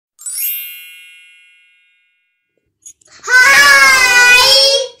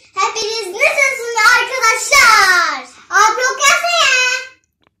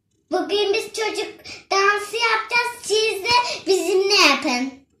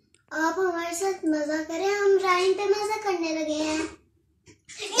आप हमारे साथ मजा करें, हम राइम पे मजा करने लगे हैं।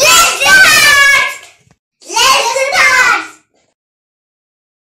 Let's start!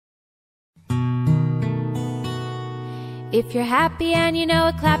 If you're happy and you know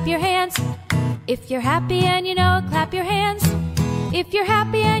it, clap your hands. If you're happy and you know it, clap your hands. If you're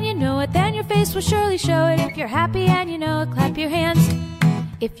happy and you know it, then your face will surely show it. If you're happy and you know it, clap your hands.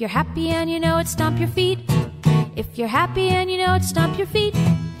 If you're happy and you know it, stomp your feet. If you're happy and you know it, stomp your feet.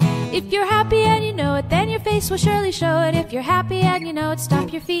 If you're happy and you know it, then your face will surely show it. If you're happy and you know it,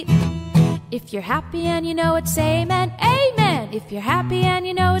 stomp your feet. If you're happy and you know it, say amen, amen. If you're happy and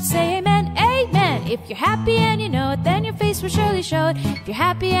you know it, say amen, amen. If you're happy and you know it, then your face will surely show it. If you're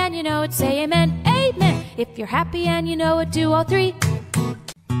happy and you know it, say amen, amen. If you're happy and you know it, do all three.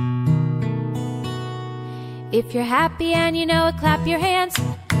 If you're happy and you know it, clap your hands.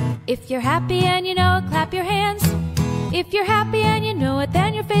 If you're happy and you know it, clap your hands. If you're happy and you know it,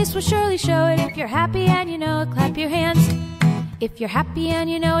 then your face will surely show it. If you're happy and you know it, clap your hands. If you're happy and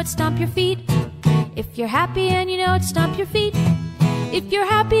you know it, stomp your feet. If you're happy and you know it, stomp your feet. If you're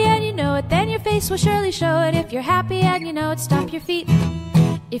happy and you know it, then your face will surely show it. If you're happy and you know it, stomp your feet.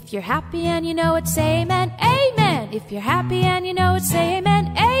 If you're happy and you know it, say amen, amen. If you're happy and you know it, say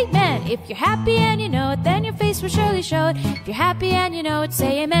amen, amen. If you're happy and you know it, then your face will surely show it. If you're happy and you know it,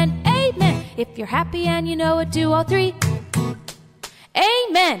 say amen, amen. If you're happy and you know it, do all three.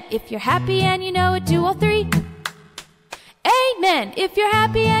 Amen. If you're happy and you know it, do all three. Amen. If you're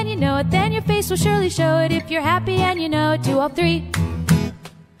happy and you know it, then your face will surely show it. If you're happy and you know it, do all three.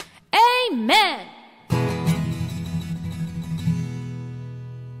 Amen.